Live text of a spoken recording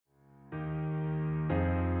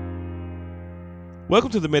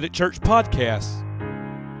Welcome to the Mid at Church podcast.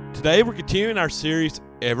 Today we're continuing our series,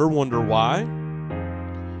 Ever Wonder Why?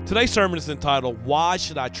 Today's sermon is entitled, Why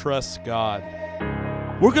Should I Trust God?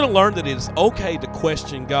 We're going to learn that it is okay to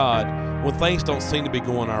question God when things don't seem to be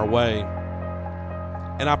going our way.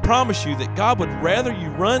 And I promise you that God would rather you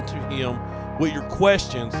run to Him with your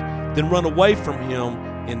questions than run away from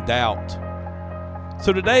Him in doubt.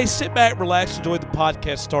 So today, sit back, relax, enjoy the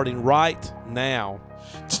podcast starting right now.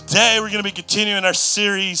 Today we're going to be continuing our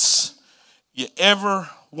series, You Ever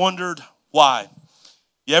Wondered Why?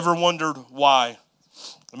 You ever wondered why?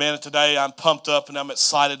 Man, today I'm pumped up and I'm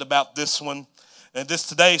excited about this one. And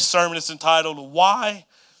today's sermon is entitled, Why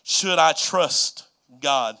Should I Trust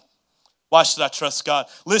God? Why should I trust God?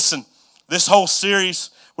 Listen, this whole series,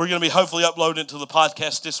 we're going to be hopefully uploading to the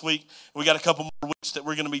podcast this week. We got a couple more weeks that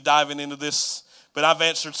we're going to be diving into this. But I've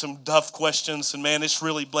answered some tough questions, and man, it's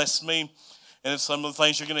really blessed me. And it's some of the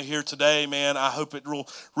things you're going to hear today, man. I hope it will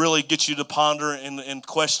really get you to ponder and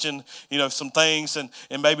question, some things, and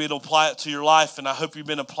maybe it'll apply it to your life. And I hope you've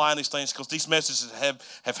been applying these things because these messages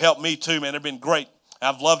have helped me too, man. They've been great.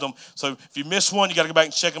 I've loved them. So if you missed one, you got to go back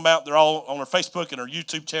and check them out. They're all on our Facebook and our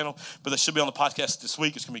YouTube channel, but they should be on the podcast this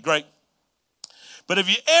week. It's going to be great. But have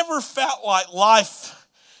you ever felt like life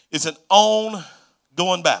is an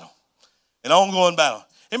ongoing battle? An ongoing battle.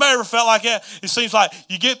 Anybody ever felt like that? It seems like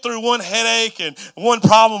you get through one headache and one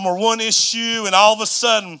problem or one issue, and all of a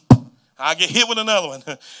sudden, I get hit with another one.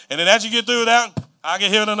 And then as you get through that, I get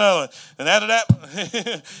hit with another one. And after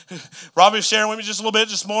that, Robbie was sharing with me just a little bit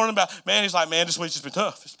this morning about, he's like, this week's just been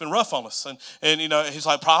tough. It's been rough on us. And he's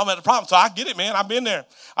like, problem after problem. So I get it, man. I've been there.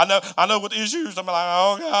 I know what the issues. I'm like,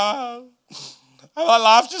 oh, God. My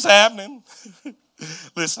life's just happening.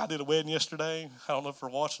 Listen, I did a wedding yesterday. I don't know if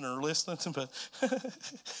you're watching or listening, but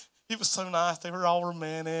it was so nice. They were all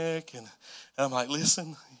romantic. And I'm like,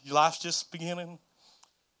 listen, your life's just beginning.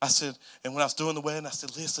 I said, and when I was doing the wedding, I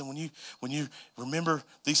said, listen, when you remember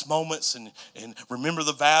these moments and remember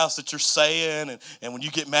the vows that you're saying, and when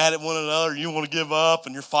you get mad at one another, you want to give up,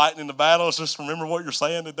 and you're fighting in the battles, just remember what you're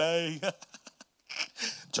saying today.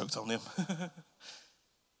 Jokes on them.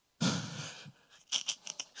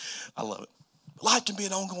 I love it. Life can be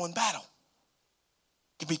an ongoing battle.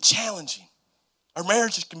 It can be challenging. Our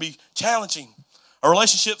marriages can be challenging. Our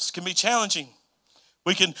relationships can be challenging.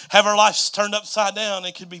 We can have our lives turned upside down.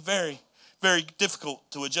 It can be very, very difficult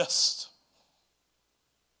to adjust.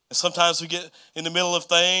 And sometimes we get in the middle of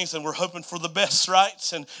things and we're hoping for the best,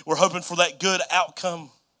 right? And we're hoping for that good outcome.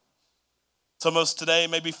 Some of us today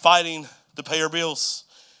may be fighting to pay our bills.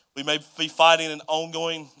 We may be fighting an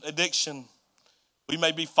ongoing addiction. We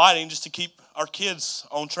may be fighting just to keep our kids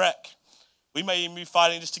on track. We may even be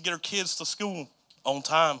fighting just to get our kids to school on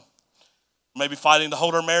time. We may be fighting to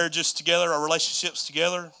hold our marriages together, our relationships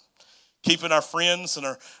together, keeping our friends and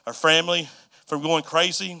our family from going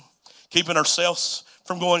crazy, keeping ourselves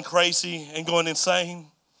from going crazy and going insane.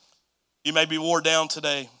 You may be wore down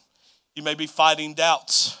today. You may be fighting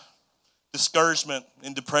doubts, discouragement,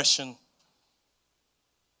 and depression.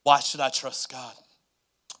 Why should I trust God?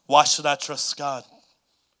 Why should I trust God?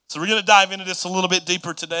 So we're going to dive into this a little bit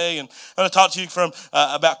deeper today, and I'm going to talk to you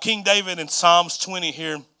about King David in Psalms 20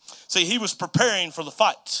 here. See, he was preparing for the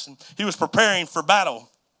fight. He was preparing for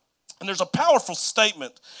battle. And there's a powerful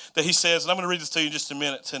statement that he says, and I'm going to read this to you in just a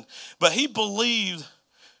minute. But he believe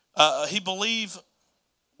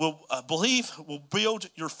will build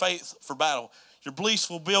your faith for battle. Your beliefs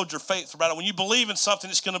will build your faith for battle. When you believe in something,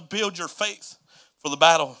 it's going to build your faith for the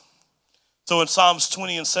battle. So in Psalms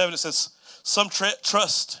 20 and 7, it says, some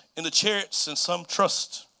trust in the chariots and some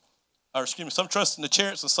trust in the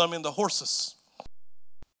chariots and some in the horses.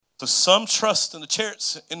 So some trust in the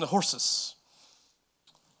chariots and the horses.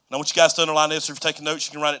 And I want you guys to underline this. If you're taking notes,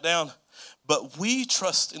 you can write it down. But we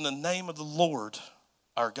trust in the name of the Lord,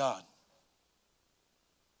 our God.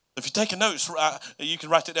 If you're taking notes, you can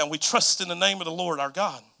write that down. We trust in the name of the Lord, our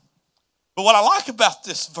God. But what I like about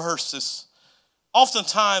this verse is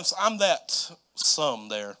oftentimes I'm that some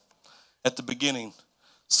there. At the beginning,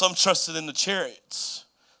 some trusted in the chariots,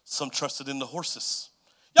 some trusted in the horses.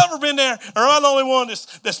 Y'all ever been there? Or am I the only one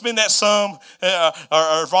that's been that some? Or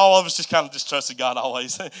if all of us just kind of just trusted God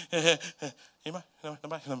always? Anybody?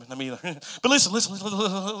 Me either. But listen,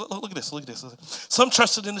 look at this. Some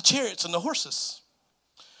trusted in the chariots and the horses.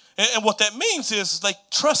 And what that means is they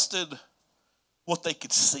trusted what they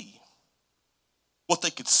could see. What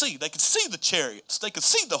they could see. They could see the chariots. They could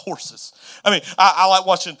see the horses. I like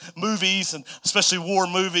watching movies, and especially war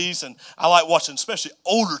movies, and I like watching especially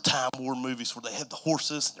older time war movies where they had the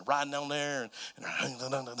horses and they're riding down there. And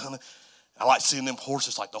I like seeing them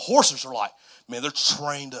horses. Like the horses are like, man, they're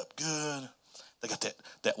trained up good. They got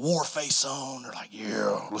that war face on. They're like,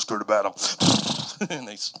 yeah, let's go to battle. And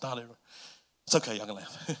they not everywhere. It's okay, y'all can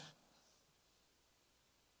laugh.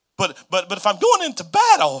 But if I'm going into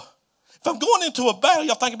battle,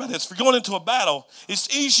 y'all think about this. If you're going into a battle,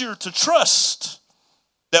 it's easier to trust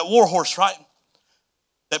that war horse, right?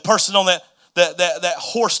 That person on that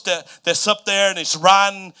horse that's up there and he's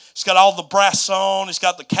riding. He's got all the brass on. He's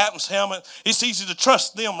got the captain's helmet. It's easy to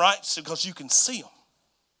trust them, right? Because you can see them.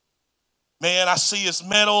 Man, I see his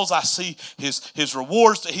medals. I see his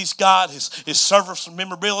rewards that he's got, his service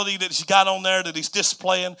memorability that he's got on there that he's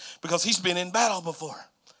displaying because he's been in battle before.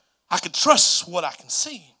 I can trust what I can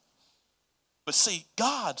see. But see,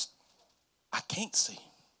 God, I can't see.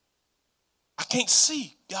 I can't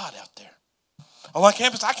see God out there. On my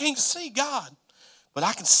campus, I can't see God. But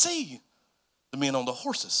I can see the men on the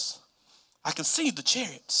horses. I can see the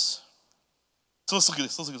chariots. So let's look at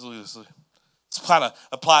this. Let's kind of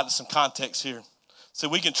apply it to some context here. So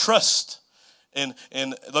we can trust in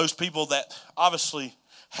those people that obviously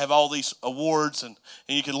have all these awards, and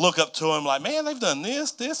you can look up to them like, man, they've done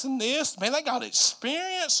this, and this. Man, they got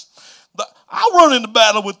experience. But I'll run into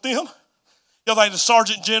battle with them. You know, like the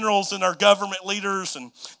sergeant generals and our government leaders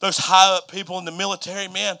and those high up people in the military,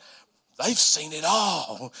 man, they've seen it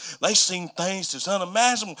all. They've seen things that's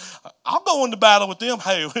unimaginable. I'll go into battle with them.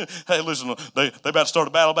 Hey, listen, they about to start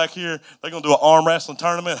a battle back here. They're going to do an arm wrestling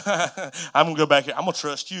tournament. I'm going to go back here. I'm going to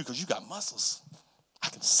trust you because you got muscles. I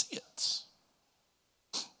can see it.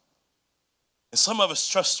 And some of us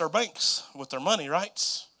trust our banks with their money,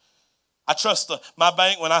 right? I trust my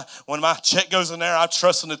bank when my check goes in there. I'm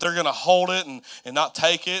trusting that they're going to hold it and not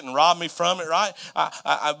take it and rob me from it, right?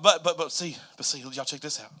 But see, y'all check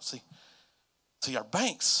this out. See, our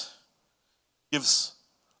banks give us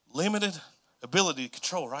limited ability to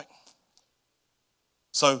control, right?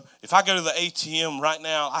 So if I go to the ATM right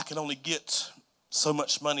now, I can only get so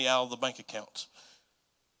much money out of the bank account.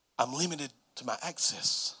 I'm limited to my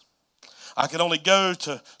access. I can only go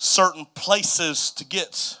to certain places to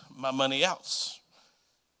get my money out.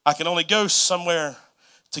 I can only go somewhere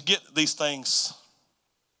to get these things.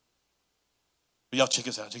 But y'all check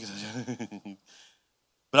this out.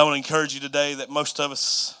 But I want to encourage you today that most of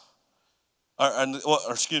us,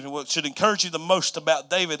 what should encourage you the most about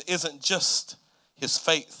David isn't just his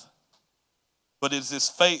faith, but it's his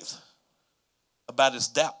faith about his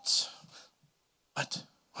doubts. What?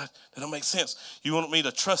 That don't make sense. You want me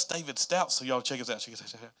to trust David's doubts? So y'all check this out.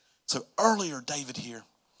 So earlier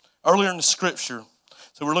in the scripture,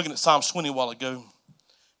 so we're looking at Psalms 20 a while ago.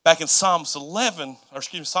 Back in Psalms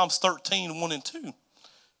 13, 1 and 2.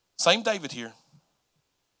 Same David here.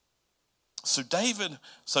 So David,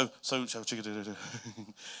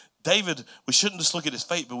 David, we shouldn't just look at his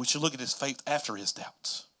faith, but we should look at his faith after his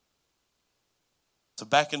doubts. So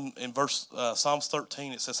back in verse Psalms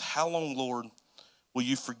 13, it says, how long, Lord, will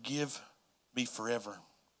you forgive me forever?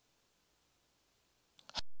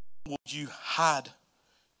 Will you hide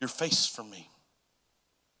your face from me?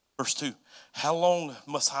 Verse 2, how long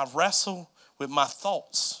must I wrestle with my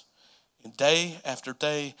thoughts and day after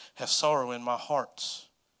day have sorrow in my heart?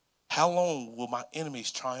 How long will my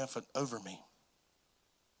enemies triumph over me?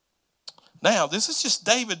 Now, this is just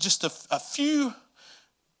David, just a few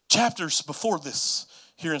chapters before this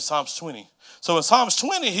here in Psalms 20. So in Psalms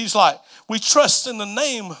 20, he's like, we trust in the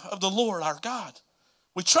name of the Lord our God.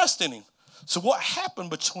 We trust in him. So what happened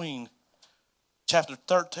between chapter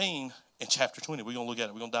 13 and chapter 20? We're going to look at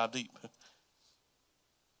it. We're going to dive deep.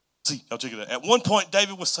 See, I'll check it out. At one point,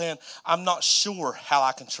 David was saying, I'm not sure how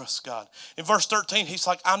I can trust God. In verse 13, he's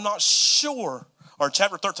like, I'm not sure. Or in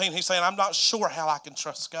chapter 13, he's saying, I'm not sure how I can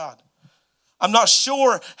trust God. I'm not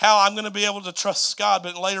sure how I'm going to be able to trust God.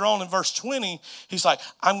 But later on in verse 20, he's like,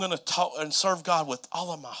 I'm going to talk and serve God with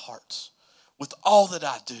all of my heart, with all that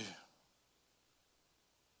I do.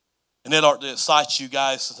 And it ought to excite you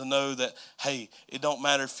guys to know that, hey, it don't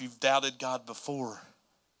matter if you've doubted God before.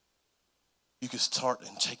 You can start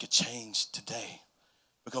and take a change today.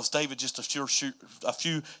 Because David just a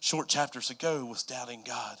few short chapters ago was doubting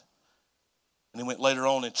God. And he went later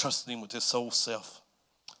on and trusted him with his soul self.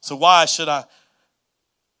 So why should I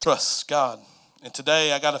trust God? And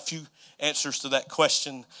today I got a few answers to that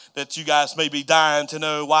question that you guys may be dying to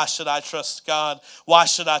know. Why should I trust God? Why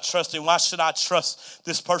should I trust him? Why should I trust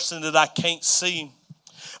this person that I can't see?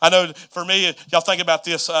 I know for me, y'all think about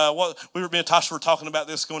this. Me and Tasha were talking about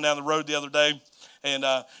this going down the road the other day. And,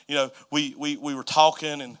 we were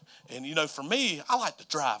talking. And, for me, I like to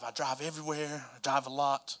drive. I drive everywhere. I drive a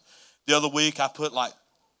lot. The other week, I put like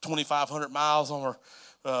 2,500 miles on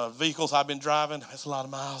our vehicles I've been driving. That's a lot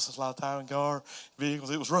of miles. That's a lot of time in car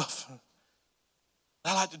vehicles. It was rough.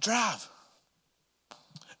 I like to drive.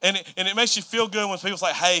 And it makes you feel good when people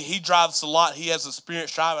say, hey, he drives a lot. He has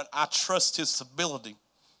experience driving. I trust his ability.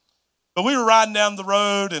 But we were riding down the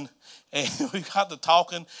road, and we got to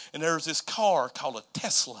talking, and there was this car called a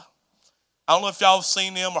Tesla. I don't know if y'all have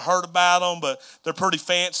seen them or heard about them, but they're pretty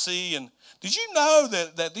fancy. And did you know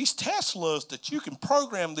that these Teslas, that you can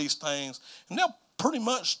program these things, and they'll pretty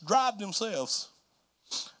much drive themselves?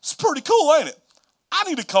 It's pretty cool, ain't it? I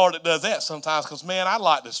need a car that does that sometimes because, man, I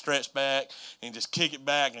like to stretch back and just kick it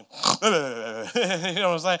back. And you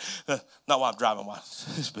know what I'm saying? Not while I'm driving,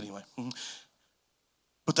 but anyway.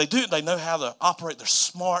 But they do. They know how to operate. They're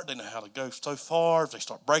smart. They know how to go so far. If they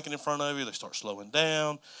start braking in front of you, they start slowing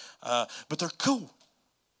down. But they're cool.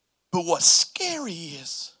 But what's scary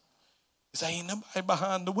is there ain't nobody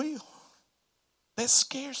behind the wheel. That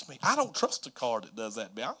scares me. I don't trust a car that does that,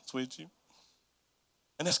 to be honest with you.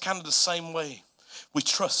 And that's kind of the same way. We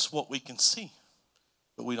trust what we can see,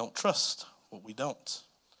 but we don't trust what we don't.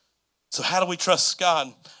 So how do we trust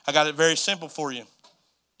God? I got it very simple for you.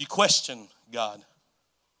 You question God.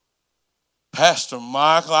 Pastor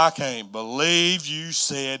Michael, I can't believe you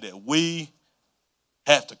said that we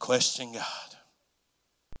have to question God.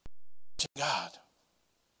 Question God.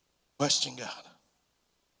 Question God.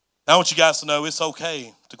 Now I want you guys to know it's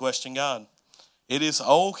okay to question God. It is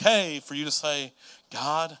okay for you to say,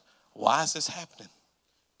 God, why is this happening?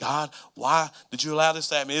 God, why did you allow this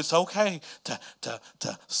to happen? It's okay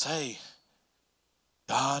to say,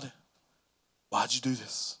 God, why'd you do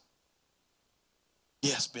this?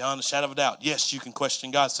 Yes, beyond a shadow of a doubt. Yes, you can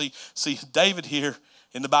question God. See, David here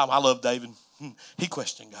in the Bible, I love David. He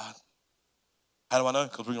questioned God. How do I know?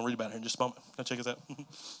 Because we're going to read about it here in just a moment. Now check this out.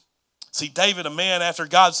 See, David, a man after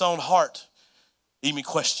God's own heart, even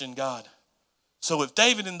questioned God. So if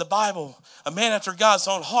David in the Bible, a man after God's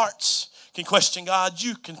own heart, can question God,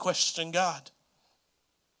 you can question God.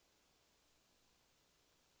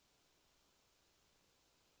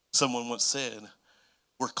 Someone once said,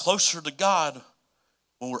 we're closer to God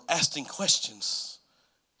when we're asking questions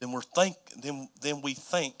than we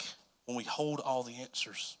think when we hold all the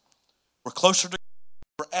answers. We're closer to God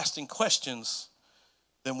when we're asking questions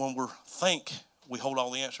than when we hold all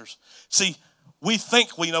the answers. See, we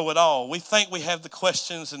think we know it all. We think we have the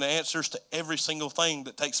questions and the answers to every single thing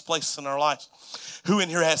that takes place in our lives. Who in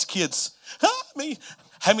here has kids? Me.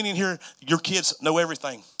 How many in here, your kids know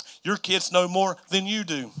everything? Your kids know more than you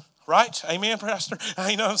do. Right? Amen, Pastor?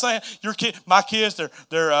 You know what I'm saying? My kids,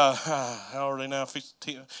 they're how old are they now? Fixed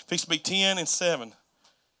to be 10 and 7.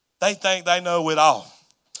 They think they know it all.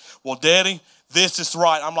 Well, Daddy, this is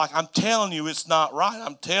right. I'm telling you it's not right.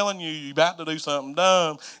 I'm telling you about to do something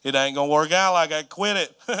dumb. It ain't going to work out like I quit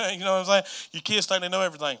it. You know what I'm saying? Your kids think they know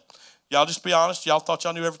everything. Y'all just be honest. Y'all thought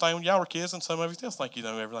y'all knew everything when y'all were kids, and some of you still think you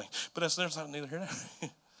know everything. But there's neither here nor there.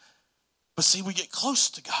 But see, we get close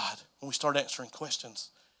to God when we start answering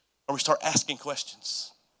questions. Or we start asking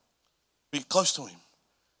questions. We get close to him.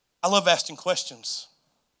 I love asking questions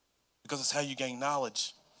because it's how you gain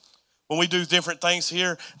knowledge. When we do different things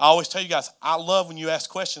here, I always tell you guys, I love when you ask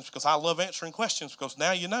questions because I love answering questions because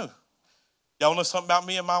now you know. Y'all know something about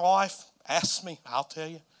me and my life? Ask me, I'll tell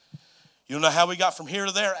you. You don't know how we got from here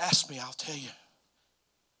to there? Ask me, I'll tell you.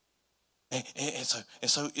 And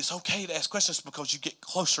so it's okay to ask questions because you get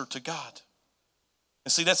closer to God.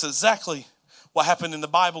 And see, that's exactly what happened in the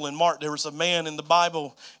Bible in Mark. There was a man in the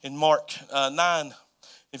Bible in Mark 9.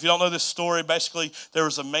 If you don't know this story, basically there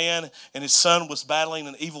was a man and his son was battling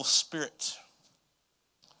an evil spirit.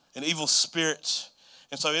 An evil spirit.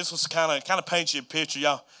 And so this was kind of paints you a picture.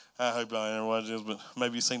 Y'all, I hope y'all never watched this, but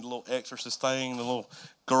maybe you've seen the little exorcist thing, the little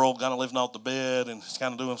girl kind of living off the bed and she's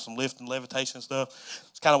kind of doing some lifting, levitation stuff.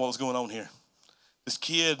 It's kind of what was going on here. This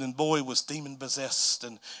kid and boy was demon possessed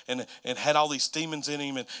and had all these demons in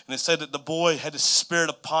him. And it said that the boy had a spirit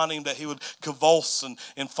upon him that he would convulse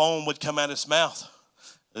and foam would come out of his mouth.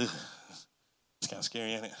 Ugh. It's kind of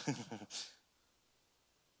scary, ain't it?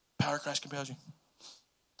 Power of Christ compels you.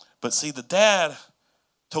 But see, the dad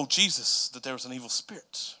told Jesus that there was an evil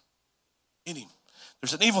spirit in him.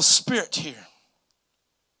 There's an evil spirit here.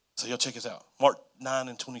 So y'all check this out. Mark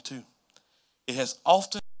 9:22. It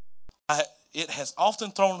has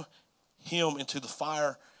often thrown him into the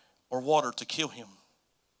fire or water to kill him.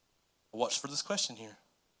 Watch for this question here.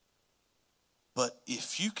 But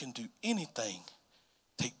if you can do anything,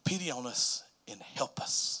 take pity on us and help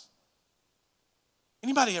us.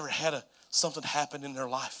 Anybody ever had something happen in their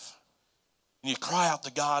life? And you cry out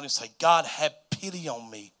to God and say, God, have pity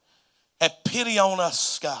on me. Have pity on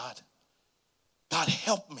us, God. God,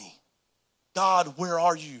 help me. God, where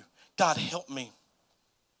are you? God, help me.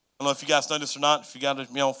 I don't know if you guys know this or not. If you got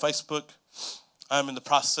me on Facebook, I'm in the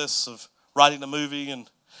process of writing a movie, and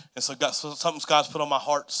And so something God's put on my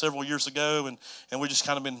heart several years ago, and we just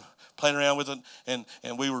kind of been playing around with it, and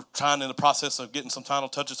we were trying in the process of getting some final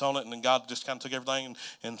touches on it, and then God just kind of took everything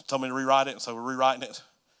and told me to rewrite it, and so we're rewriting it.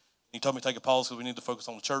 He told me to take a pause because we need to focus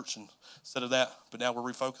on the church instead of that, but now we're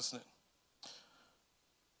refocusing it.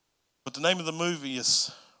 But the name of the movie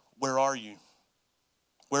is Where Are You?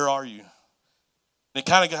 Where are you? And it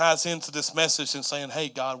kind of ties into this message and saying, hey,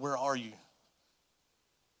 God, where are you?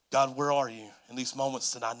 God, where are you in these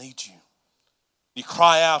moments that I need you? You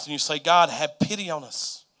cry out and you say, God, have pity on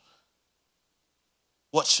us.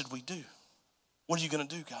 What should we do? What are you going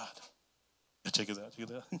to do, God? Check it out. Check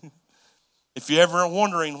it out. If you're ever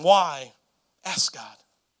wondering why, ask God.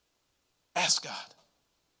 Ask God.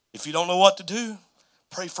 If you don't know what to do,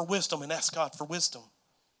 pray for wisdom and ask God for wisdom.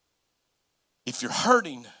 If you're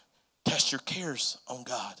hurting, cast your cares on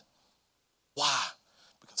God. Why?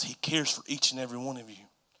 Because he cares for each and every one of you.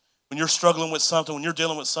 When you're struggling with something, when you're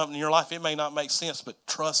dealing with something in your life, it may not make sense, but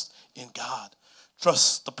trust in God.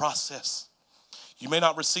 Trust the process. You may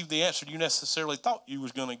not receive the answer you necessarily thought you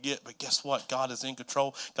was going to get, but guess what? God is in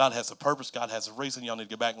control. God has a purpose. God has a reason. Y'all need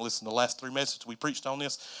to go back and listen to the last 3 messages we preached on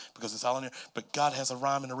this because it's all in there. But God has a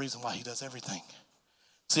rhyme and a reason why he does everything.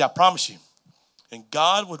 See, I promise you, and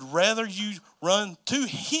God would rather you run to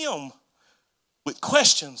him with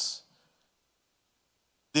questions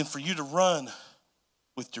than for you to run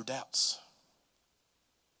with your doubts.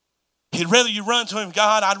 He'd rather you run to him,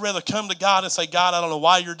 God, I'd rather come to God and say, God, I don't know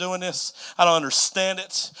why you're doing this. I don't understand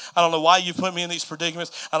it. I don't know why you put me in these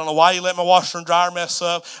predicaments. I don't know why you let my washer and dryer mess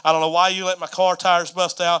up. I don't know why you let my car tires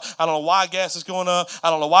bust out. I don't know why gas is going up. I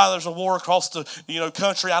don't know why there's a war across the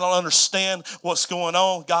country. I don't understand what's going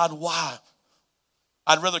on. God, why?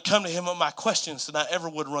 I'd rather come to him with my questions than I ever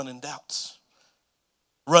would run in doubts.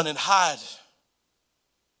 Run and hide.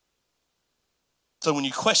 So when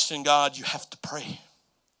you question God, you have to pray.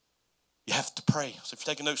 You have to pray. So if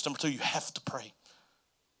you're taking notes, number 2, you have to pray.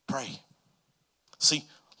 Pray. See,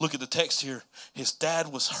 look at the text here. His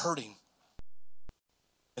dad was hurting.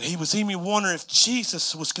 And he was even wondering if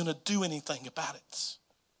Jesus was going to do anything about it.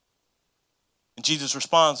 And Jesus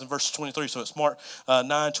responds in verse 23. So it's Mark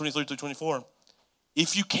 9, 23 through 24.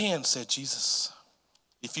 If you can, said Jesus.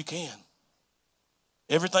 If you can.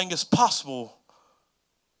 Everything is possible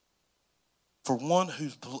for one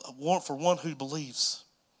who believes.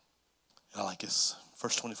 And I like this.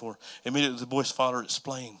 Verse 24. Immediately the boy's father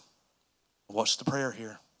explained. Watch the prayer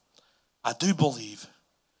here. I do believe.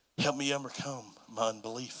 Help me overcome my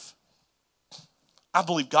unbelief. I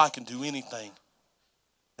believe God can do anything.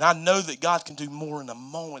 And I know that God can do more in a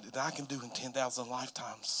moment than I can do in 10,000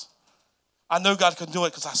 lifetimes. I know God can do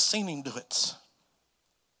it because I've seen him do it.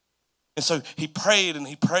 And so he prayed and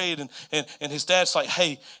his dad's like,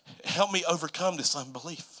 hey, help me overcome this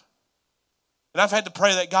unbelief. And I've had to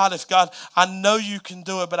pray that, God, I know you can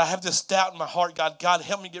do it, but I have this doubt in my heart. God,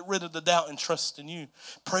 help me get rid of the doubt and trust in you.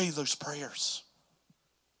 Pray those prayers.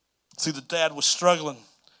 See, the dad was struggling,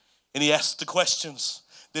 and he asked the questions.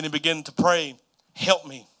 Then he began to pray, help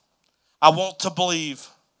me. I want to believe.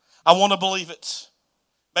 I want to believe it.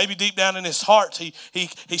 Maybe deep down in his heart,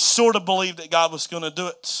 he sort of believed that God was going to do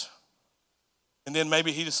it. And then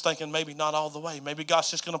maybe he was thinking, maybe not all the way. Maybe God's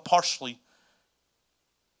just going to partially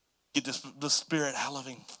get the spirit out of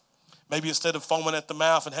him. Maybe instead of foaming at the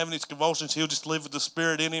mouth and having these convulsions, he'll just live with the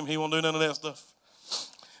spirit in him. He won't do none of that stuff.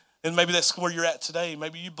 And maybe that's where you're at today.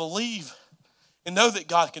 Maybe you believe and know that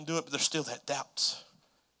God can do it, but there's still that doubt.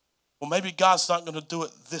 Well, maybe God's not going to do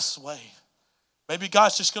it this way. Maybe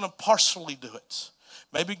God's just going to partially do it.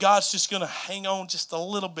 Maybe God's just going to hang on just a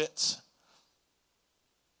little bit.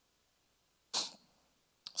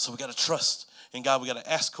 So we got to trust in God. We got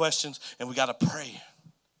to ask questions and we got to pray.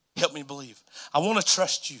 Help me believe. I want to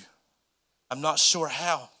trust you. I'm not sure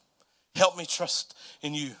how. Help me trust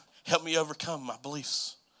in you. Help me overcome my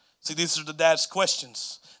beliefs. See, these are the dad's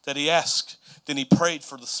questions that he asked. Then he prayed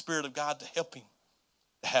for the Spirit of God to help him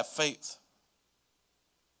to have faith.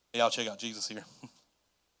 Hey, y'all check out Jesus here. He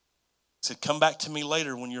said, come back to me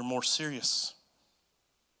later when you're more serious.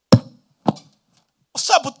 What's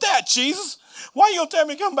up with that, Jesus? Why are you going to tell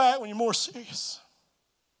me to come back when you're more serious?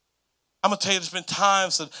 I'm going to tell you, there's been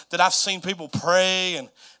times that I've seen people pray, and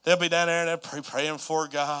they'll be down there and they'll praying for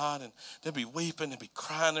God, and they'll be weeping, they'll be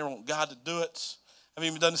crying, they want God to do it. I've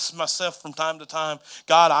even done this myself from time to time.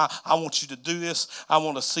 God, I want you to do this. I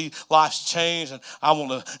want to see lives change, and I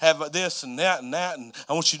want to have this and that, and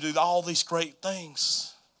I want you to do all these great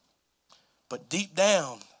things. But deep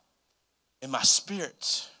down in my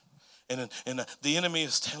spirit, and the enemy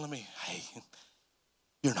is telling me, hey,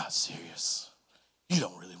 you're not serious. You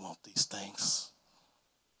don't really want these things.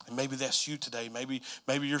 And maybe that's you today. Maybe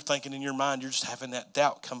you're thinking in your mind, you're just having that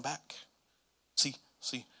doubt. Come back. See,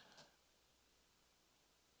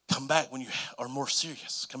 come back when you are more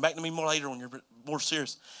serious. Come back to me more later when you're more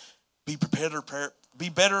serious. Be prepared. Be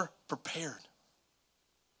better prepared.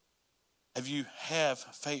 Have you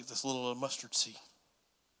faith as little as a mustard seed?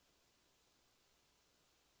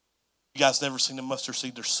 You guys never seen a mustard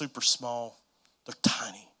seed? They're super small. They're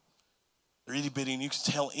tiny. They're itty bitty, and you can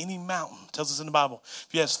tell any mountain. It tells us in the Bible. If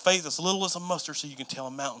you have faith as little as a mustard seed, you can tell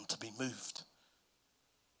a mountain to be moved.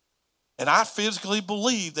 And I physically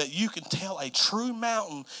believe that you can tell a true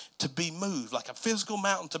mountain to be moved, like a physical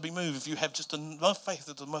mountain to be moved, if you have just enough faith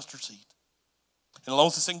as a mustard seed. And as long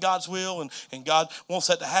as it's in God's will and God wants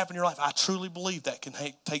that to happen in your life, I truly believe that can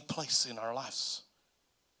take place in our lives.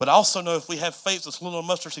 But I also know if we have faith that's little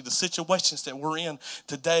mustard seed, the situations that we're in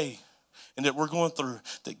today and that we're going through,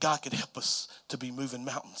 that God could help us to be moving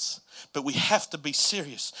mountains. But we have to be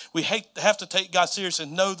serious. We have to take God serious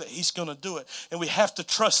and know that he's going to do it. And we have to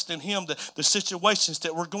trust in him that the situations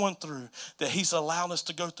that we're going through, that he's allowing us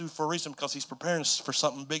to go through for a reason, because he's preparing us for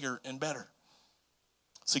something bigger and better.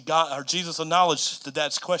 See, Jesus acknowledged the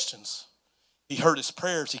dad's questions. He heard his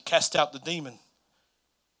prayers. He cast out the demon.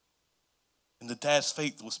 And the dad's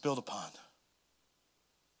faith was built upon.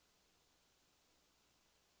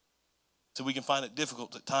 So we can find it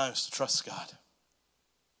difficult at times to trust God.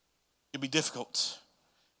 It can be difficult.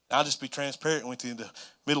 And I'll just be transparent with you. In the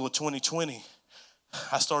middle of 2020,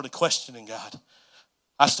 I started questioning God.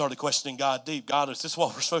 I started questioning God deep. God, is this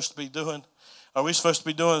what we're supposed to be doing? Are we supposed to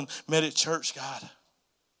be doing Med at Church, God?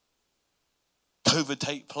 COVID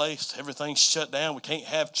take place. Everything's shut down. We can't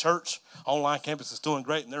have church. Online campus is doing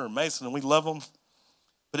great, and they're amazing, and we love them.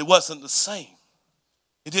 But it wasn't the same.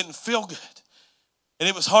 It didn't feel good. And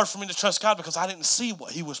it was hard for me to trust God because I didn't see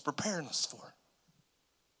what he was preparing us for.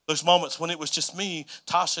 Those moments when it was just me,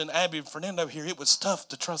 Tasha, and Abby, and Fernando here, it was tough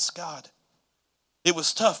to trust God. It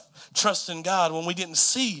was tough trusting God when we didn't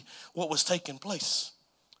see what was taking place.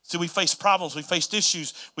 See, we faced problems. We faced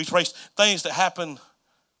issues. We faced things that happen.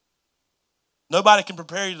 Nobody can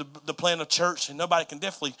prepare you to plan a church, and nobody can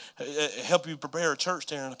definitely help you prepare a church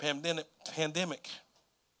during a pandemic.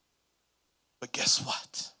 But guess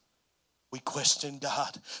what? We questioned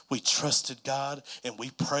God. We trusted God, and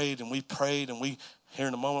we prayed, and we prayed, and here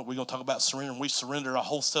in a moment, we're going to talk about surrender. We surrendered our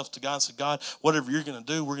whole self to God and said, God, whatever you're going to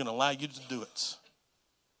do, we're going to allow you to do it.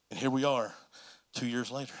 And here we are 2 years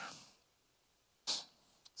later.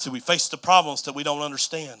 See, we faced the problems that we don't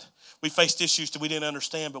understand. We faced issues that we didn't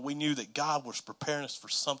understand, but we knew that God was preparing us for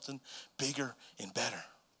something bigger and better.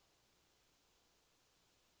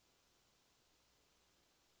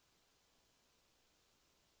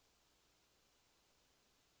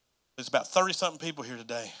 There's about 30-something people here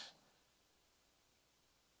today.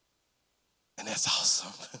 And that's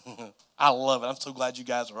awesome. I love it. I'm so glad you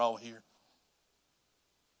guys are all here.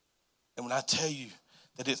 And when I tell you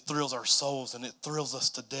that it thrills our souls and it thrills us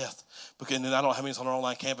to death, because and I don't know how many on our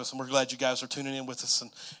online campus, and we're glad you guys are tuning in with us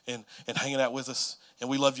and hanging out with us. And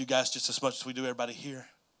we love you guys just as much as we do everybody here.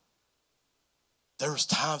 There was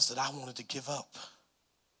times that I wanted to give up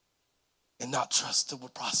and not trust the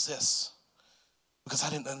process because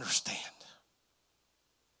I didn't understand.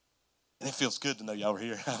 And it feels good to know y'all were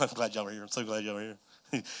here. I'm glad y'all were here. I'm so glad y'all were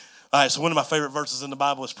here. All right, so one of my favorite verses in the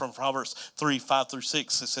Bible is from Proverbs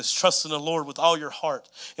 3:5-6. It says, trust in the Lord with all your heart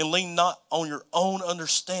and lean not on your own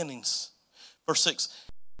understandings. Verse 6,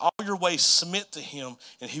 all your ways submit to him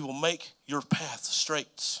and he will make your path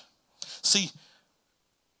straight. See,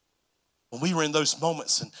 when we were in those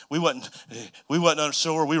moments and we wasn't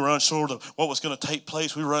unsure, we were unsure of what was going to take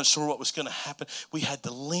place, we were unsure what was going to happen, we had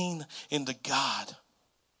to lean into God,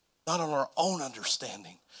 not on our own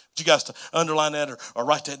understanding. I want you guys to underline that or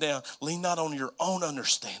write that down. Lean not on your own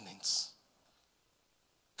understandings.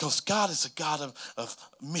 Because God is a God of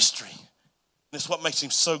mystery. And it's what makes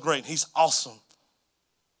him so great. He's awesome.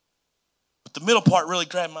 But the middle part really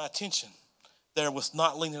grabbed my attention. There was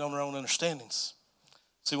not leaning on our own understandings.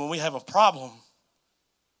 See, when we have a problem,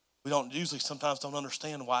 we sometimes don't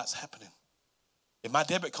understand why it's happening. If my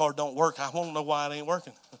debit card don't work, I want to know why it ain't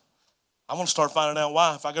working. I want to start finding out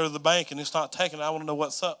why. If I go to the bank and it's not taking it, I want to know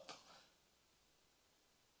what's up.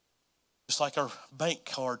 Just like our bank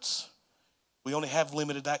cards, we only have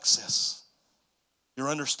limited access. Your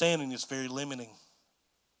understanding is very limiting.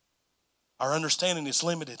 Our understanding is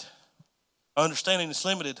limited. Our understanding is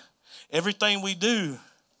limited. Everything we do,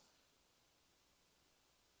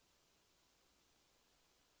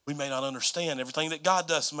 we may not understand. Everything that God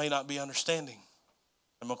does may not be understanding.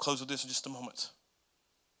 I'm going to close with this in just a moment.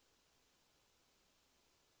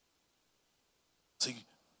 See,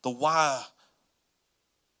 the why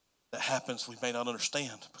that happens we may not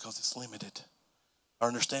understand because it's limited. Our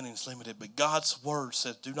understanding is limited. But God's word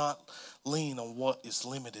says do not lean on what is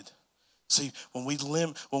limited. See, when we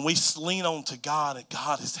lean on to God, and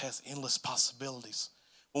God has endless possibilities.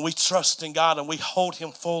 When we trust in God and we hold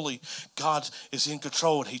him fully, God is in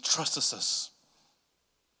control and he trusts us.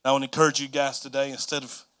 I want to encourage you guys today, instead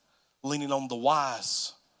of leaning on the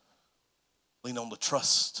wise, lean on the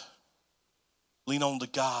trust. Lean on to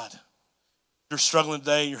God. If you're struggling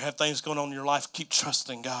today, you have things going on in your life, keep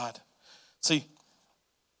trusting God. See,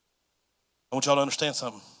 I want y'all to understand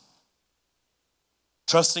something.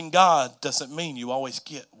 Trusting God doesn't mean you always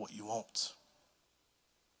get what you want.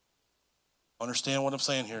 Understand what I'm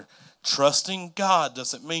saying here. Trusting God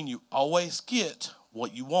doesn't mean you always get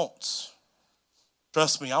what you want.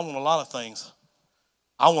 Trust me, I want a lot of things.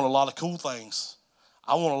 I want a lot of cool things.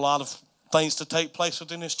 I want a lot of things to take place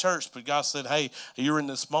within this church. But God said, hey, you're in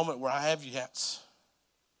this moment where I have you at.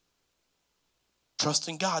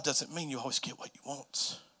 Trusting God doesn't mean you always get what you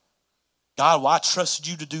want. God, well, I trusted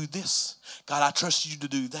you to do this. God, I trusted you to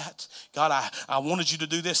do that. God, I wanted you to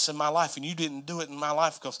do this in my life, and you didn't do it in my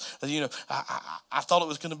life because, I thought it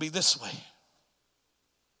was going to be this way.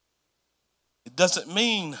 It doesn't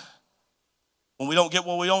mean when we don't get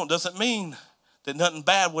what we want, it doesn't mean that nothing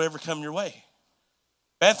bad will ever come your way.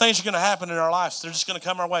 Bad things are going to happen in our lives. They're just going to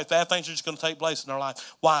come our way. Bad things are just going to take place in our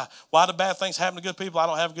life. Why? Why do bad things happen to good people? I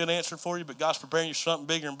don't have a good answer for you, but God's preparing you for something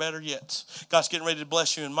bigger and better yet. God's getting ready to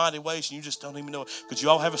bless you in mighty ways, and you just don't even know it because you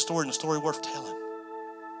all have a story, and a story worth telling.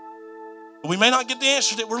 But we may not get the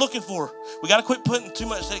answer that we're looking for. We got to quit putting too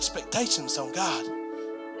much expectations on God.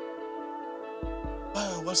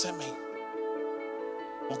 Well, what's that mean?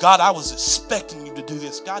 Well, God, I was expecting you to do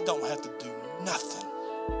this. God don't have to do nothing.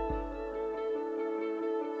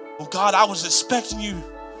 Well, God, I was expecting you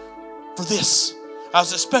for this. I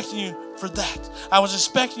was expecting you for that. I was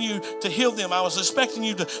expecting you to heal them. I was expecting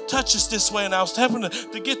you to touch us this way, and I was hoping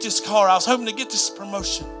to get this car. I was hoping to get this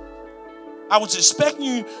promotion. I was expecting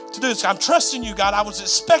you to do this. I'm trusting you, God. I was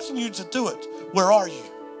expecting you to do it. Where are you?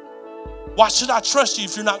 Why should I trust you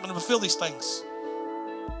if you're not going to fulfill these things?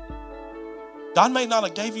 God may not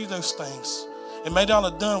have gave you those things and may not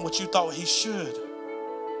have done what you thought he should,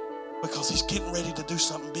 because he's getting ready to do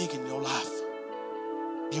something big in your life.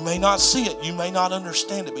 You may not see it. You may not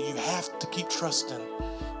understand it, but you have to keep trusting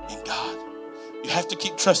in God. You have to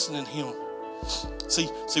keep trusting in him. See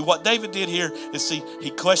what David did here is,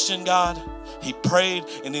 he questioned God, he prayed,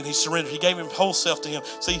 and then he surrendered. He gave him whole self to him.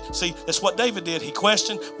 See, that's what David did. He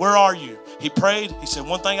questioned, where are you? He prayed. He said,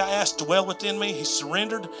 one thing I asked, dwell within me. He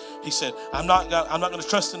surrendered. He said, I'm not going to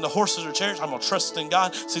trust in the horses or chariots. I'm going to trust in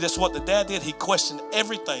God. See, that's what the dad did. He questioned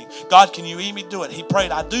everything. God, can you hear me do it? He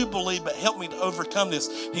prayed, I do believe, but help me to overcome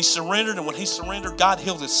this. He surrendered, and when he surrendered, God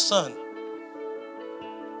healed his son.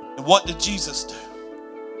 And what did Jesus do?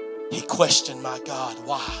 He questioned, my God,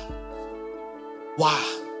 why?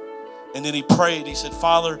 Why? And then he prayed. He said,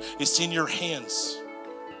 Father, it's in your hands.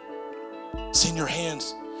 It's in your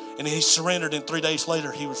hands. And then he surrendered, and 3 days later,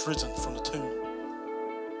 he was risen from the tomb.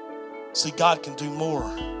 See, God can do more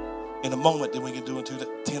in a moment than we can do in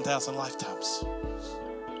 10,000 lifetimes.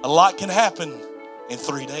 A lot can happen in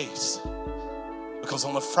 3 days. Because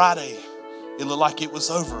on a Friday, it looked like it was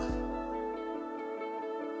over.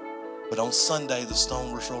 But on Sunday, the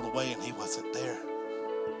stone was rolled away and he wasn't there.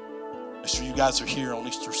 Make sure you guys are here on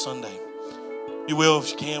Easter Sunday. If you will,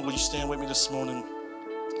 if you can, will you stand with me this morning?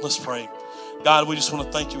 Let's pray. God, we just want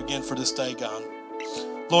to thank you again for this day, God.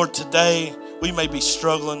 Lord, today we may be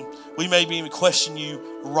struggling. We may be even questioning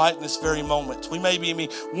you right in this very moment. We may be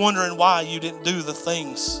wondering why you didn't do the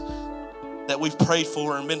things that we've prayed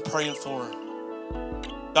for and been praying for.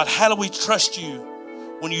 God, how do we trust you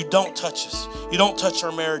when you don't touch us? You don't touch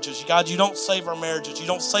our marriages. God, you don't save our marriages. You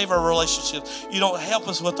don't save our relationships. You don't help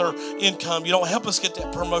us with our income. You don't help us get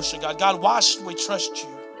that promotion, God. God, why should we trust you?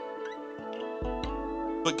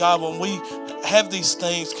 But God, when we have these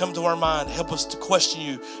things come to our mind, help us to question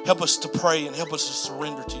you, help us to pray, and help us to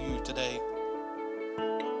surrender to you today.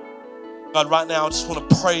 God, right now, I just want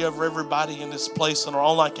to pray over everybody in this place on our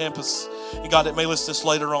online campus. And God, that may listen to this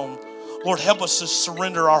later on. Lord, help us to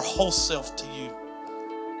surrender our whole self to you.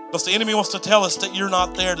 Because the enemy wants to tell us that you're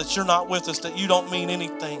not there, that you're not with us, that you don't mean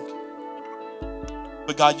anything.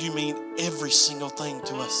 But God, you mean every single thing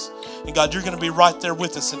to us. And God, you're going to be right there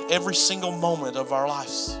with us in every single moment of our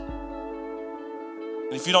lives.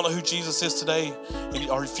 And if you don't know who Jesus is today,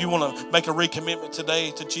 or if you want to make a recommitment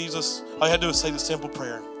today to Jesus, all you have to do is say the simple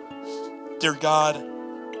prayer. Dear God,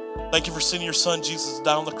 thank you for sending your son Jesus to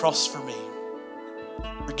die on the cross for me.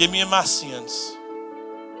 Forgive me of my sins.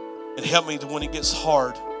 And help me to, when it gets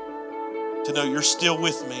hard, to know you're still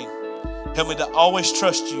with me Help me to always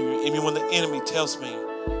trust you, even when the enemy tells me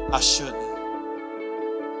I shouldn't.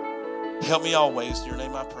 Help me always. In your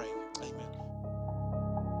name I pray. Amen.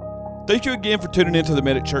 Thank you again for tuning into the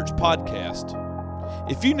Medic Church podcast.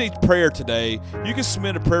 If you need prayer today, you can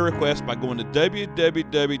submit a prayer request by going to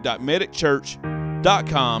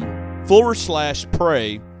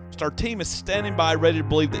www.medicchurch.com/pray. Our team is standing by ready to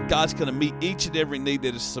believe that God's going to meet each and every need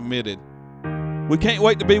that is submitted. We can't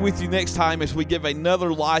wait to be with you next time as we give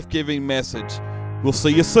another life-giving message. We'll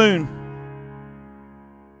see you soon.